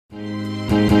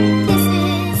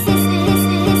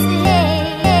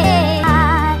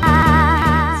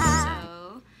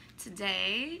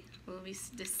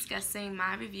discussing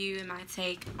my review and my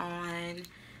take on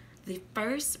the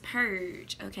first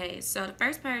Purge. Okay, so the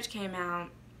first Purge came out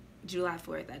July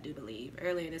 4th, I do believe,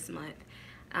 earlier this month.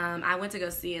 I went to go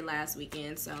see it last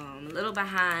weekend, so I'm a little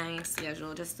behind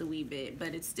schedule, just a wee bit,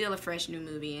 but it's still a fresh new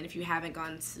movie, and if you haven't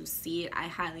gone to see it, I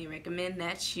highly recommend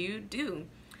that you do.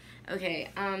 Okay,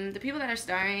 the people that are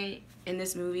starring in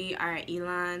this movie are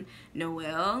Elon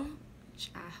Noel,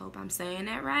 which I hope I'm saying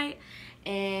that right,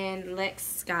 and Lex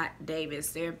Scott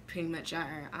Davis. They're pretty much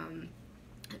our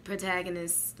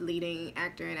protagonist, leading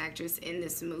actor and actress in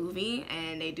this movie,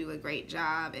 and they do a great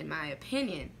job in my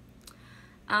opinion.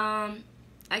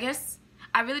 I guess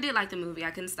I really did like the movie.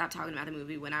 I couldn't stop talking about the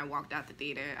movie when I walked out the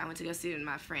theater. I went to go see it with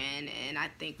my friend, and I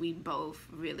think we both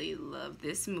really loved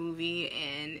this movie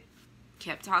and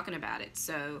kept talking about it.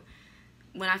 So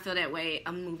when I feel that way,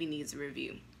 a movie needs a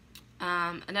review.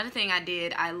 Another thing I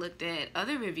did, I looked at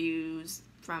other reviews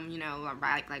from, you know,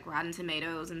 like Rotten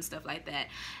Tomatoes and stuff like that,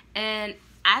 and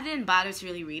I didn't bother to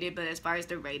really read it, but as far as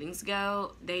the ratings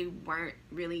go, they weren't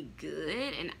really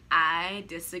good, and I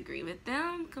disagree with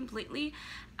them completely.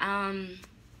 I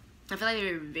feel like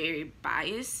they were very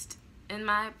biased, in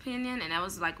my opinion, and that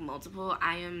was like multiple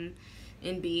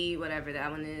IMDb, whatever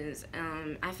that one is.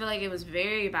 I feel like it was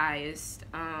very biased.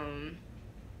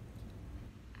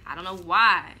 I don't know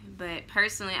why, but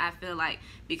personally, I feel like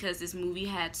because this movie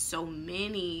had so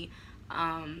many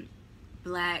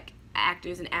black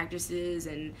actors and actresses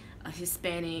and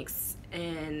Hispanics,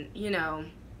 and you know,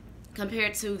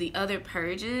 compared to the other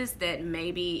Purges, that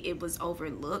maybe it was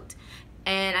overlooked,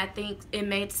 and I think it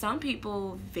made some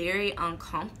people very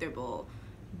uncomfortable,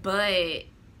 but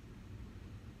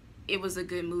it was a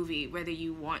good movie whether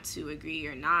you want to agree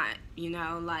or not. You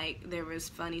know, like, there was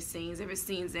funny scenes, there were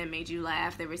scenes that made you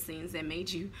laugh, there were scenes that made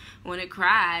you want to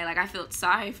cry. Like, I felt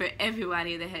sorry for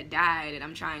everybody that had died, and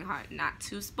I'm trying hard not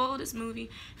to spoil this movie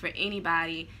for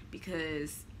anybody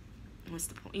because what's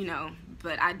the point, you know,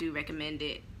 but I do recommend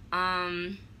it.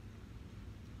 And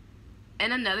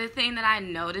another thing that I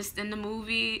noticed in the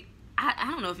movie,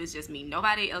 I don't know if it's just me,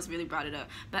 nobody else really brought it up,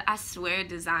 but I swear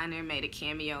Designer made a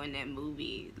cameo in that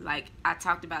movie. Like, I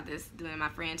talked about this with my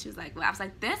friend, she was like, well, I was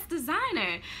like, that's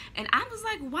Designer, and I was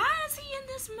like, why is he in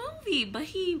this movie? But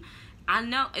I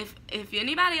know if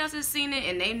anybody else has seen it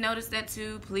and they noticed that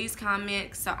too, please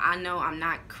comment so I know I'm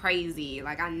not crazy.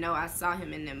 Like, I know I saw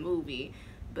him in the movie,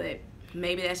 but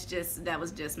maybe that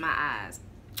was just my eyes.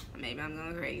 Maybe I'm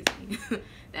going crazy.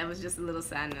 That was just a little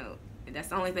side note. That's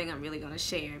the only thing I'm really going to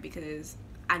share because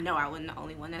I know I wasn't the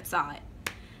only one that saw it.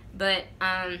 But,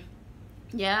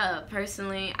 yeah,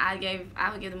 personally, I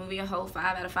would give the movie a whole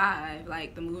 5 out of 5.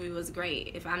 Like, the movie was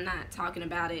great. If I'm not talking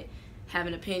about it,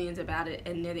 having opinions about it,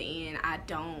 and near the end, I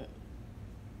don't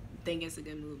think it's a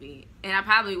good movie. And I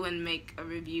probably wouldn't make a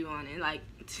review on it. Like,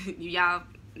 y'all,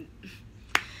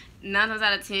 9 times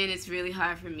out of 10, it's really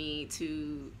hard for me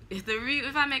to,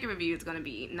 if I make a review, it's going to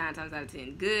be 9 times out of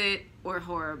 10 good or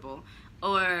horrible,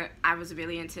 or I was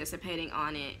really anticipating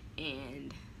on it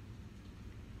and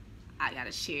I got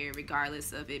to share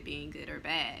regardless of it being good or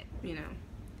bad, you know,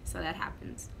 so that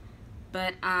happens.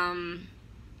 But let's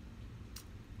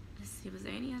see, was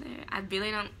there any other, I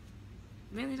really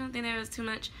don't think there was too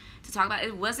much to talk about.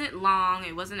 It wasn't long,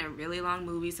 it wasn't a really long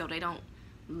movie, so they don't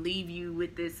leave you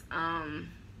with this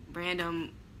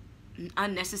random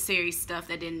unnecessary stuff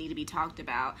that didn't need to be talked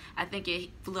about. I think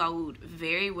it flowed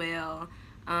very well.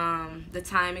 The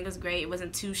timing was great. It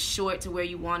wasn't too short to where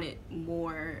you wanted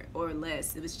more or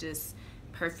less. It was just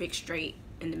perfect, straight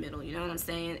in the middle, you know what I'm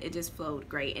saying? It just flowed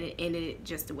great, and it ended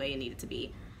just the way it needed to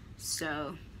be.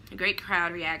 So, a great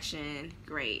crowd reaction,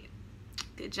 great.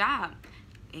 Good job,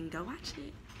 and go watch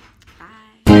it.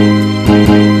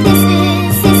 Bye.